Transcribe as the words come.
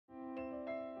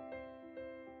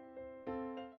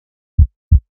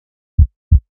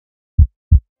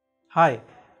Hi,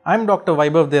 I am Dr.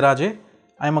 Vybhav Deraje.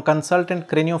 I am a consultant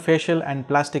craniofacial and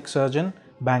plastic surgeon,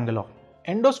 Bangalore.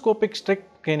 Endoscopic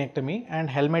strict craniectomy and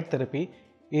helmet therapy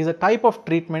is a type of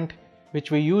treatment which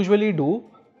we usually do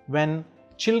when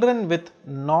children with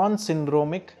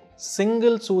non-syndromic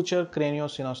single suture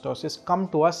craniosynostosis come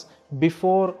to us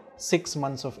before 6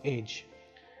 months of age.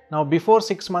 Now, before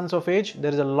 6 months of age,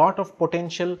 there is a lot of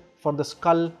potential for the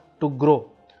skull to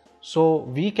grow. So,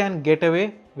 we can get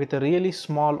away with a really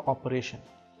small operation.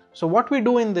 So, what we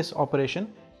do in this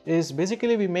operation is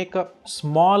basically we make a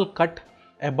small cut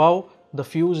above the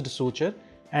fused suture,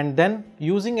 and then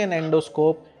using an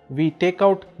endoscope we take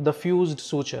out the fused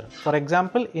suture. For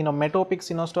example, in a metopic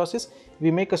synostosis,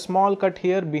 we make a small cut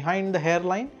here behind the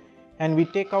hairline and we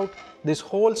take out this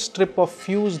whole strip of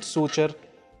fused suture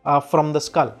from the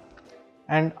skull.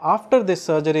 And after this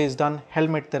surgery is done,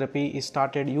 helmet therapy is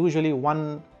started usually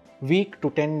 1 week to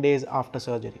 10 days after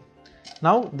surgery.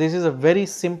 Now, this is a very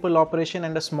simple operation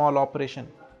and a small operation.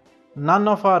 None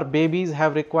of our babies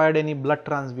have required any blood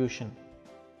transfusion.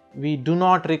 We do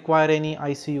not require any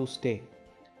ICU stay.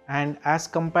 And as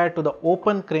compared to the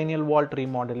open cranial vault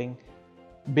remodeling,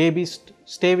 babies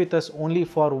stay with us only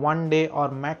for 1 day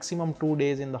or maximum 2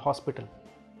 days in the hospital.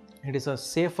 It is a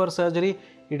safer surgery,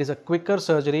 it is a quicker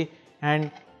surgery,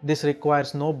 and this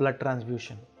requires no blood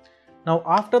transfusion. Now,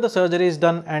 after the surgery is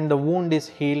done and the wound is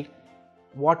healed,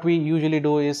 what we usually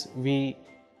do is we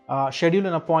schedule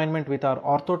an appointment with our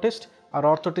orthotist. Our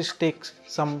orthotist takes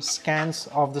some scans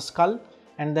of the skull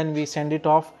and then we send it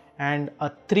off, and a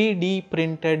 3D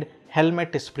printed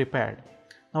helmet is prepared.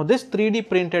 Now, this 3D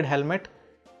printed helmet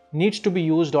needs to be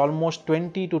used almost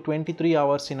 20 to 23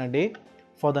 hours in a day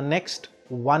for the next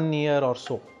 1 year or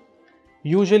so.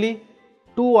 Usually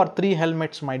 2 or 3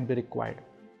 helmets might be required.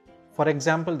 For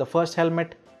example, the first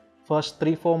helmet, first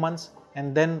 3-4 months,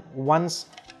 and then once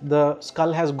the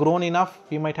skull has grown enough,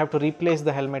 we might have to replace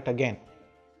the helmet again.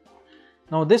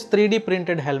 Now, this 3D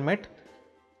printed helmet,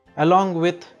 along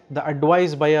with the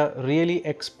advice by a really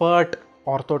expert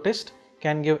orthotist,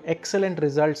 can give excellent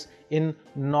results in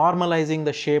normalizing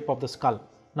the shape of the skull.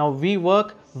 Now, we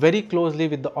work very closely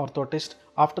with the orthotist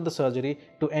after the surgery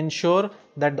to ensure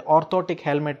that the orthotic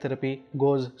helmet therapy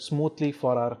goes smoothly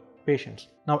for our patients.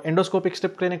 Now, endoscopic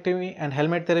strip craniectomy and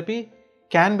helmet therapy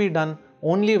can be done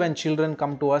only when children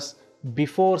come to us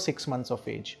before 6 months of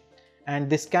age, and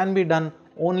this can be done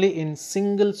only in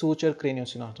single suture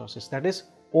craniosynostosis, that is,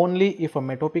 only if a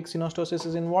metopic synostosis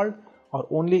is involved, or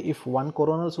only if one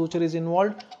coronal suture is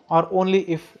involved, or only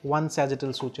if one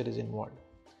sagittal suture is involved.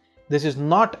 This is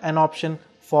not an option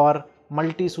for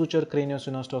multi-suture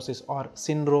craniosynostosis or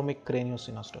syndromic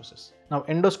craniosynostosis. Now,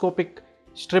 endoscopic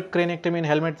strip craniectomy and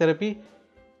helmet therapy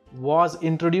was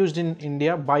introduced in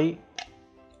India by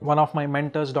one of my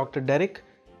mentors, Dr. Derek,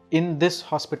 in this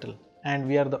hospital, and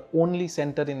we are the only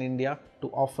center in India to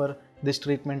offer this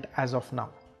treatment as of now.